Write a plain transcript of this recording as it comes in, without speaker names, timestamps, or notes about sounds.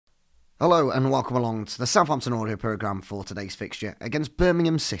Hello and welcome along to the Southampton audio programme for today's fixture against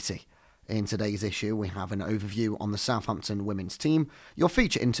Birmingham City. In today's issue we have an overview on the Southampton women's team, your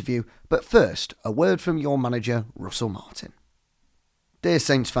feature interview, but first a word from your manager Russell Martin. Dear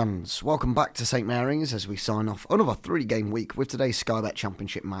Saints fans, welcome back to St Mary's as we sign off another 3-game week with today's Sky Bet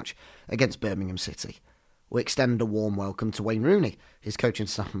Championship match against Birmingham City. We extend a warm welcome to Wayne Rooney, his coaching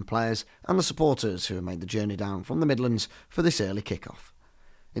staff and players, and the supporters who have made the journey down from the Midlands for this early kick-off.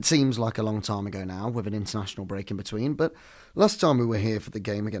 It seems like a long time ago now, with an international break in between, but last time we were here for the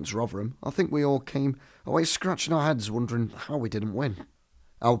game against Rotherham, I think we all came away scratching our heads wondering how we didn't win.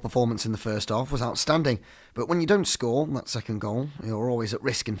 Our performance in the first half was outstanding, but when you don't score that second goal, you're always at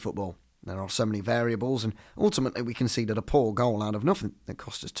risk in football. There are so many variables, and ultimately we conceded a poor goal out of nothing that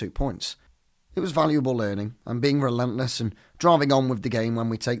cost us 2 points. It was valuable learning, and being relentless and driving on with the game when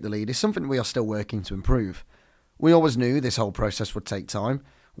we take the lead is something we are still working to improve. We always knew this whole process would take time,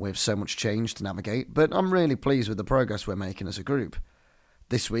 with so much change to navigate, but I'm really pleased with the progress we're making as a group.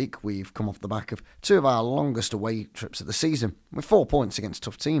 This week, we've come off the back of 2 of our longest away trips of the season, with 4 points against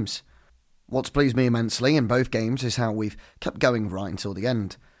tough teams. What's pleased me immensely in both games is how we've kept going right until the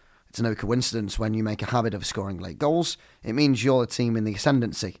end. It's no coincidence when you make a habit of scoring late goals, it means you're a team in the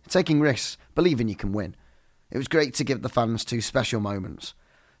ascendancy, taking risks, believing you can win. It was great to give the fans 2 special moments.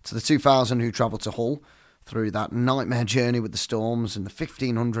 To the 2,000 who travelled to Hull, through that nightmare journey with the storms and the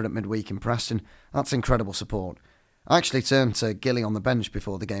 1,500 at midweek in Preston, that's incredible support. I actually turned to Gilly on the bench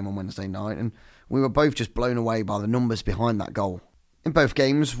before the game on Wednesday night, and we were both just blown away by the numbers behind that goal. In both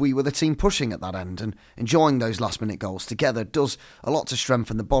games, we were the team pushing at that end, and enjoying those last-minute goals together does a lot to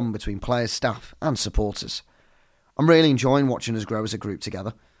strengthen the bond between players, staff and supporters. I'm really enjoying watching us grow as a group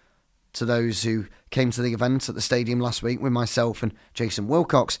together. To those who came to the event at the stadium last week with myself and Jason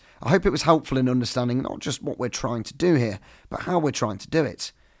Wilcox, I hope it was helpful in understanding not just what we're trying to do here, but how we're trying to do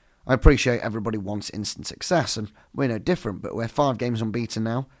it. I appreciate everybody wants instant success, and we're no different, but we're 5 games unbeaten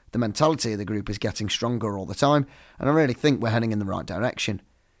now. The mentality of the group is getting stronger all the time, and I really think we're heading in the right direction.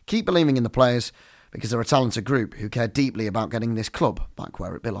 Keep believing in the players, because they're a talented group who care deeply about getting this club back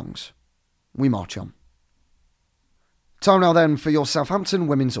where it belongs. We march on. Time now then for your Southampton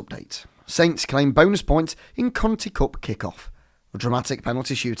women's update. Saints claim bonus points in Conti Cup kick-off. A dramatic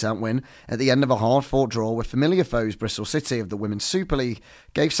penalty shootout win at the end of a hard-fought draw with familiar foes Bristol City of the Women's Super League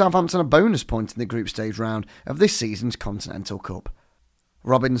gave Southampton a bonus point in the group stage round of this season's Continental Cup.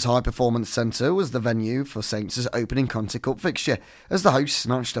 Robins High Performance Centre was the venue for Saints' opening Conti Cup fixture as the hosts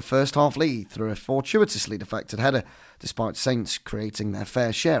snatched a first-half lead through a fortuitously deflected header, despite Saints creating their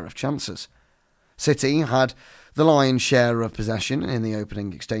fair share of chances. City had the lion's share of possession in the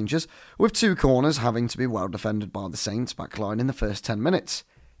opening exchanges, with 2 corners having to be well defended by the Saints backline in the first 10 minutes.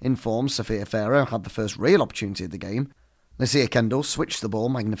 In form, Sophia Farrow had the first real opportunity of the game. Lucia Kendall switched the ball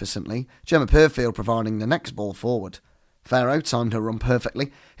magnificently, Gemma Purfield providing the next ball forward. Farrow timed her run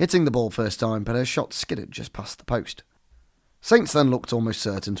perfectly, hitting the ball first time, but her shot skidded just past the post. Saints then looked almost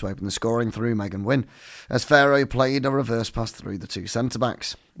certain to open the scoring through Megan Wynne, as Farrow played a reverse pass through the 2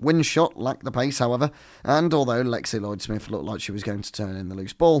 centre-backs. Wynne's shot lacked the pace, however, and although Lexi Lloyd-Smith looked like she was going to turn in the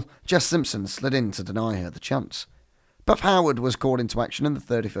loose ball, Jess Simpson slid in to deny her the chance. Beth Howard was called into action in the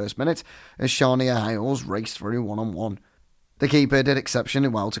 31st minute, as Shania Hales raced through one-on-one. The keeper did exceptionally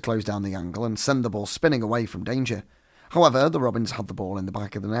well to close down the angle and send the ball spinning away from danger. However, the Robins had the ball in the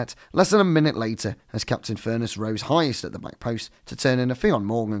back of the net less than a minute later as Captain Furness rose highest at the back post to turn in a Fionn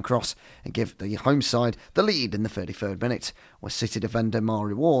Morgan cross and give the home side the lead in the 33rd minute, with City defender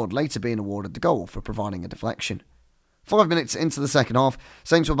Mari Ward later being awarded the goal for providing a deflection. 5 minutes into the second half,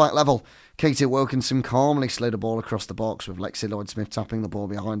 Saints were back level. Katie Wilkinson calmly slid a ball across the box with Lexi Lloyd-Smith tapping the ball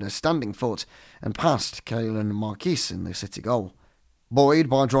behind her standing foot and past Kaylin Marquise in the City goal. Buoyed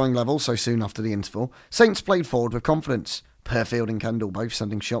by drawing level so soon after the interval, Saints played forward with confidence, Purfield and Kendall both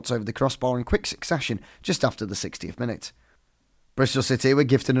sending shots over the crossbar in quick succession just after the 60th minute. Bristol City were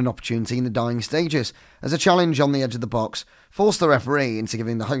gifted an opportunity in the dying stages, as a challenge on the edge of the box forced the referee into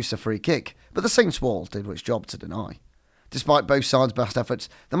giving the hosts a free kick, but the Saints wall did its job to deny. Despite both sides' best efforts,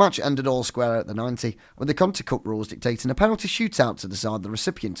 the match ended all square at the 90, with the Conti Cup rules dictating a penalty shootout to decide the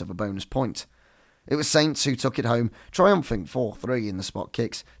recipient of a bonus point. It was Saints who took it home, triumphing 4-3 in the spot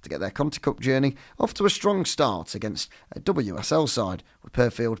kicks to get their Conti Cup journey off to a strong start against a WSL side, with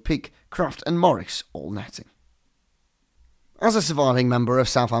Purfield, Peake, Kraft and Morris all netting. As a surviving member of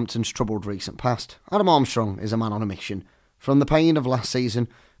Southampton's troubled recent past, Adam Armstrong is a man on a mission. From the pain of last season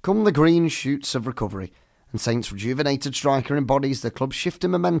come the green shoots of recovery, and Saints' rejuvenated striker embodies the club's shift in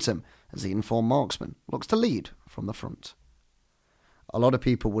momentum as the informed marksman looks to lead from the front. A lot of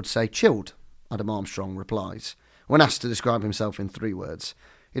people would say chilled, Adam Armstrong replies, when asked to describe himself in 3 words.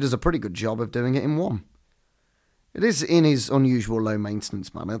 he does a pretty good job of doing it in one. It is in his unusual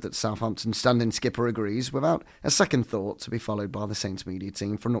low-maintenance manner that Southampton's standing skipper agrees without a second thought to be followed by the Saints media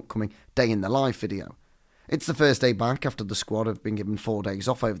team for an upcoming day in the life video. It's the first day back after the squad have been given 4 days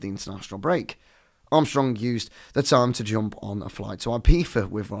off over the international break. Armstrong used the time to jump on a flight to Ibiza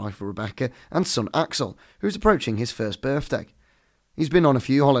with wife Rebecca and son Axel, who's approaching his first birthday. He's been on a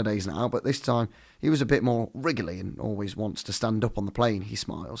few holidays now, but this time he was a bit more wriggly and always wants to stand up on the plane, he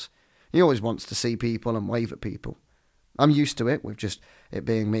smiles. He always wants to see people and wave at people. I'm used to it, with just it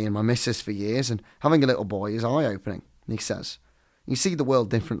being me and my missus for years, and having a little boy is eye-opening, he says. You see the world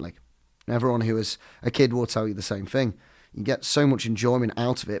differently. Everyone who is a kid will tell you the same thing. You get so much enjoyment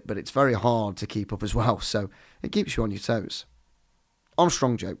out of it, but it's very hard to keep up as well, so it keeps you on your toes.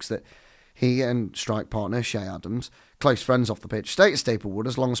 Armstrong jokes that he and strike partner Shay Adams, close friends off the pitch, stay at Staplewood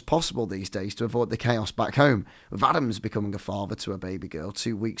as long as possible these days to avoid the chaos back home, with Adams becoming a father to a baby girl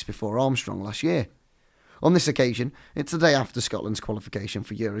 2 weeks before Armstrong last year. On this occasion, it's the day after Scotland's qualification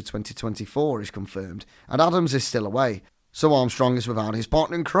for Euro 2024 is confirmed, and Adams is still away, so Armstrong is without his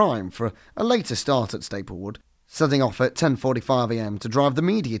partner in crime for a later start at Staplewood, setting off at 10:45am to drive the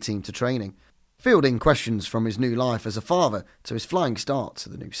media team to training, fielding questions from his new life as a father to his flying start to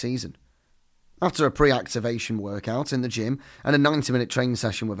the new season. After a pre-activation workout in the gym and a 90-minute training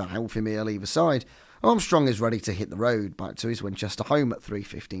session with a healthy meal either side, Armstrong is ready to hit the road back to his Winchester home at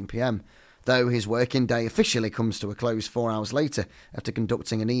 3:15pm, though his working day officially comes to a close 4 hours later after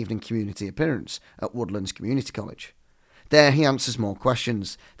conducting an evening community appearance at Woodlands Community College. There he answers more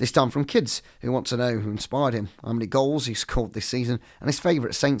questions, this time from kids who want to know who inspired him, how many goals he scored this season, and his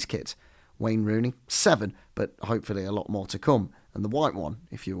favourite Saints kit. Wayne Rooney, 7, but hopefully a lot more to come, and the white one,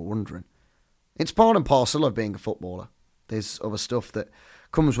 if you were wondering. It's part and parcel of being a footballer. There's other stuff that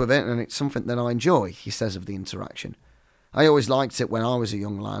comes with it, and it's something that I enjoy, he says of the interaction. I always liked it when I was a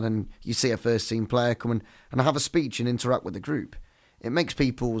young lad, and you see a first-team player come in and have a speech and interact with the group. It makes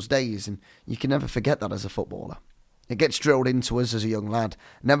people's days, and you can never forget that as a footballer. It gets drilled into us as a young lad.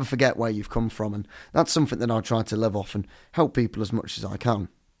 Never forget where you've come from, and that's something that I try to live off and help people as much as I can.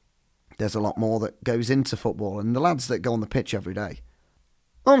 There's a lot more that goes into football and the lads that go on the pitch every day.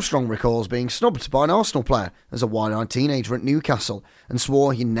 Armstrong recalls being snubbed by an Arsenal player as a wide-eyed teenager at Newcastle and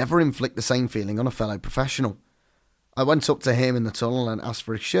swore he'd never inflict the same feeling on a fellow professional. I went up to him in the tunnel and asked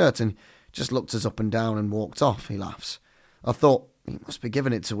for his shirt and just looked us up and down and walked off, he laughs. I thought he must be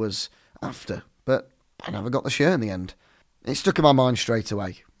giving it to us after, but I never got the shirt in the end. It stuck in my mind straight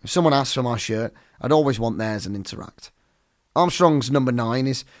away. If someone asked for my shirt, I'd always want theirs and interact. Armstrong's number 9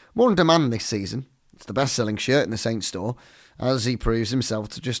 is more in demand this season. It's the best-selling shirt in the Saints store, as he proves himself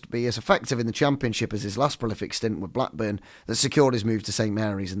to just be as effective in the Championship as his last prolific stint with Blackburn that secured his move to St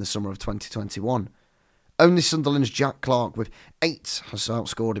Mary's in the summer of 2021. Only Sunderland's Jack Clark with 8 has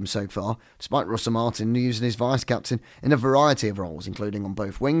outscored him so far, despite Russell Martin using his vice-captain in a variety of roles, including on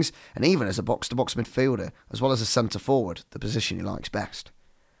both wings and even as a box-to-box midfielder, as well as a centre-forward, the position he likes best.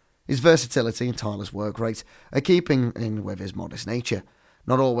 His versatility and tireless work rate are keeping in with his modest nature,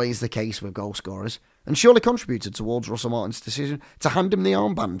 not always the case with goal scorers, and surely contributed towards Russell Martin's decision to hand him the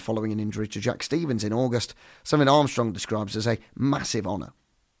armband following an injury to Jack Stevens in August, something Armstrong describes as a massive honour.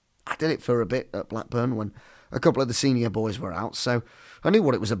 I did it for a bit at Blackburn when a couple of the senior boys were out, so I knew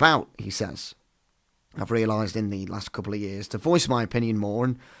what it was about, he says. I've realised in the last couple of years to voice my opinion more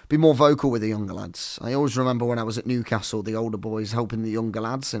and be more vocal with the younger lads. I always remember when I was at Newcastle, the older boys helping the younger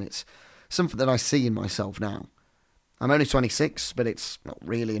lads, and it's something that I see in myself now. I'm only 26, but it's not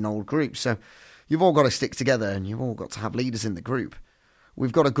really an old group, so you've all got to stick together and you've all got to have leaders in the group.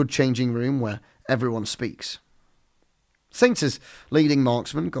 We've got a good changing room where everyone speaks. Saints' leading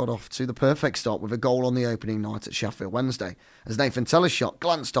marksman got off to the perfect start with a goal on the opening night at Sheffield Wednesday, as Nathan Teller's shot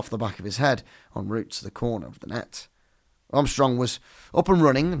glanced off the back of his head en route to the corner of the net. Armstrong was up and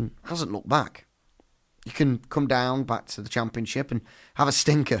running and hasn't looked back. You can come down back to the Championship and have a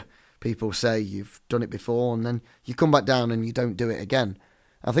stinker. People say you've done it before and then you come back down and you don't do it again.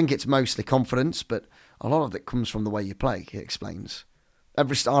 I think it's mostly confidence, but a lot of it comes from the way you play, he explains.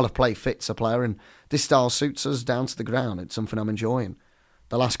 Every style of play fits a player, and this style suits us down to the ground. It's something I'm enjoying.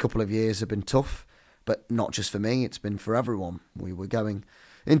 The last couple of years have been tough, but not just for me, it's been for everyone. We were going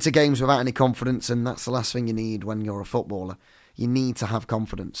into games without any confidence, and that's the last thing you need when you're a footballer. You need to have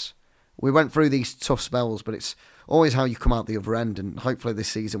confidence. We went through these tough spells, but it's always how you come out the other end, and hopefully this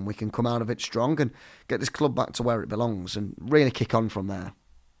season we can come out of it strong and get this club back to where it belongs and really kick on from there.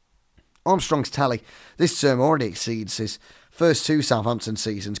 Armstrong's tally this term already exceeds his first 2 Southampton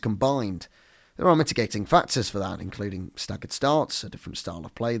seasons combined. There are mitigating factors for that, including staggered starts, a different style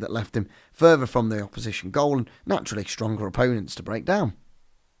of play that left him further from the opposition goal and naturally stronger opponents to break down.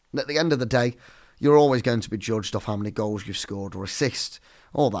 At the end of the day, you're always going to be judged off how many goals you've scored or assists,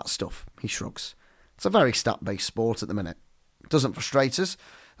 all that stuff, he shrugs. It's a very stat-based sport at the minute. It doesn't frustrate us,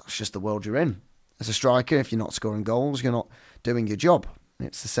 that's just the world you're in. As a striker, if you're not scoring goals, you're not doing your job.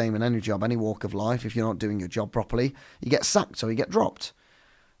 It's the same in any job, any walk of life. If you're not doing your job properly, you get sacked or you get dropped.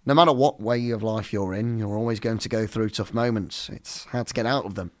 No matter what way of life you're in, you're always going to go through tough moments. It's how to get out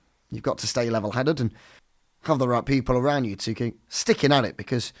of them. You've got to stay level-headed and have the right people around you to keep sticking at it,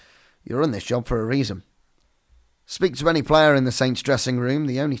 because you're in this job for a reason. Speak to any player in the Saints dressing room,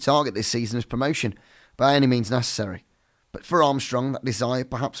 the only target this season is promotion, by any means necessary. But for Armstrong, that desire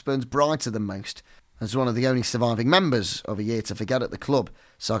perhaps burns brighter than most. As one of the only surviving members of A Year to Forget at the club,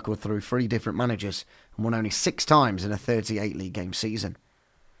 cycled through 3 different managers and won only 6 times in a 38 league game season.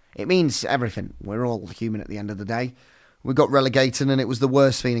 It means everything. We're all human at the end of the day. We got relegated and it was the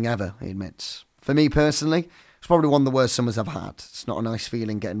worst feeling ever, he admits. For me personally, it's probably one of the worst summers I've had. It's not a nice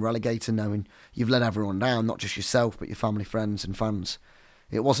feeling getting relegated, knowing you've let everyone down, not just yourself, but your family, friends and fans.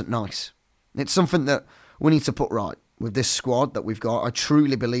 It wasn't nice. It's something that we need to put right. With this squad that we've got, I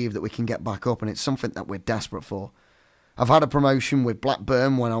truly believe that we can get back up, and it's something that we're desperate for. I've had a promotion with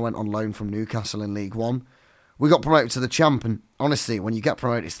Blackburn when I went on loan from Newcastle in League One. We got promoted to the champ, and honestly, when you get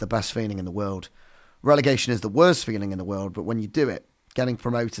promoted, it's the best feeling in the world. Relegation is the worst feeling in the world, but when you do it, getting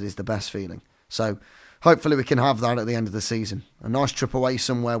promoted is the best feeling. So, hopefully we can have that at the end of the season. A nice trip away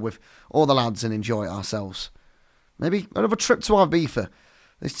somewhere with all the lads and enjoy it ourselves. Maybe another trip to Ibiza,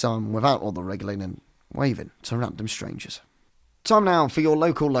 this time without all the wriggling and waving to random strangers. Time now for your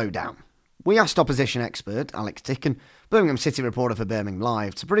local lowdown. We asked opposition expert Alex Tick and Birmingham City reporter for Birmingham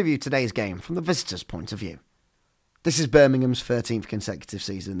Live to preview today's game from the visitors' point of view. This is Birmingham's 13th consecutive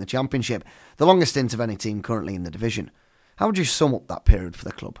season in the Championship, the longest stint of any team currently in the division. How would you sum up that period for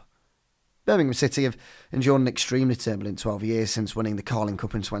the club? Birmingham City have endured an extremely turbulent 12 years since winning the Carling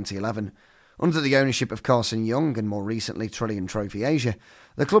Cup in 2011. Under the ownership of Carson Young and more recently Trillion Trophy Asia,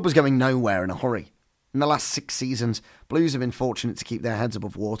 the club was going nowhere in a hurry. In the last 6 seasons, Blues have been fortunate to keep their heads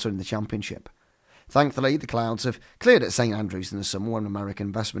above water in the Championship. Thankfully, the clouds have cleared at St Andrews in the summer when American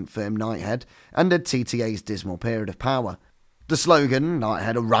investment firm Knighthead ended TTA's dismal period of power. The slogan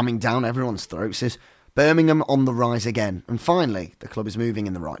Knighthead are ramming down everyone's throats is Birmingham on the rise again, and finally, the club is moving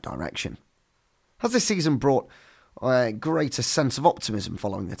in the right direction. Has this season brought a greater sense of optimism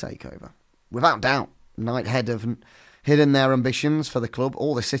following the takeover? Without doubt, Knighthead haven't hidden their ambitions for the club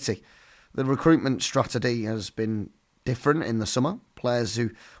or the city. The recruitment strategy has been different in the summer. Players who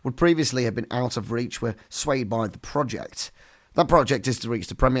would previously have been out of reach were swayed by the project. That project is to reach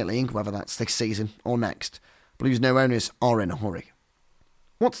the Premier League, whether that's this season or next. Blues new owners are in a hurry.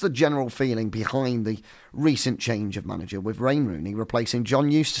 What's the general feeling behind the recent change of manager with Wayne Rooney replacing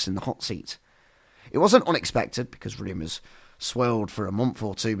John Eustace in the hot seat? It wasn't unexpected because rumours swirled for a month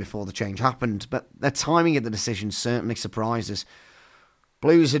or 2 before the change happened, but the timing of the decision certainly surprised us.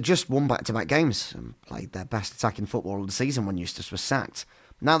 Blues had just won back-to-back games and played their best attacking football of the season when Eustace was sacked.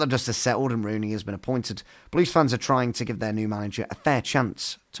 Now that dust has settled and Rooney has been appointed, Blues fans are trying to give their new manager a fair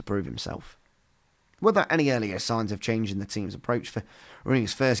chance to prove himself. Were there any earlier signs of change in the team's approach for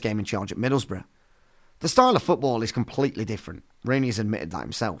Rooney's first game in charge at Middlesbrough? The style of football is completely different. Rooney has admitted that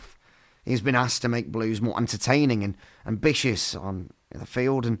himself. He's been asked to make Blues more entertaining and ambitious on the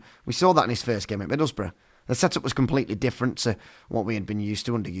field, and we saw that in his first game at Middlesbrough. The setup was completely different to what we had been used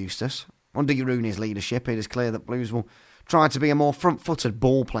to under Eustace. Under Rooney's leadership, it is clear that Blues will try to be a more front-footed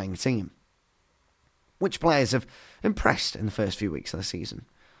ball-playing team. Which players have impressed in the first few weeks of the season?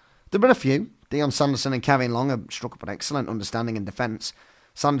 There have been a few. Dion Sanderson and Kevin Long have struck up an excellent understanding in defence.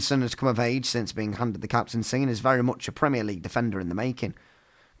 Sanderson has come of age since being handed the captaincy and is very much a Premier League defender in the making.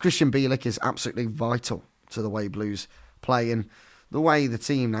 Christian Bielik is absolutely vital to the way Blues play and the way the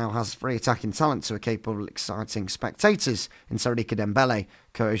team now has 3 attacking talents who are capable of exciting spectators in Sarika Dembele,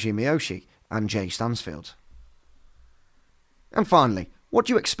 Koji Miyoshi and Jay Stansfield. And finally, what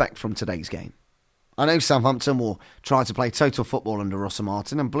do you expect from today's game? I know Southampton will try to play total football under Russell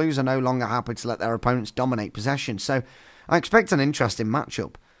Martin and Blues are no longer happy to let their opponents dominate possession, so I expect an interesting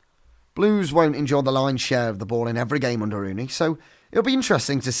matchup. Blues won't enjoy the lion's share of the ball in every game under Rooney, so it'll be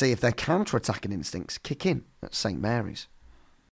interesting to see if their counter-attacking instincts kick in at St Mary's.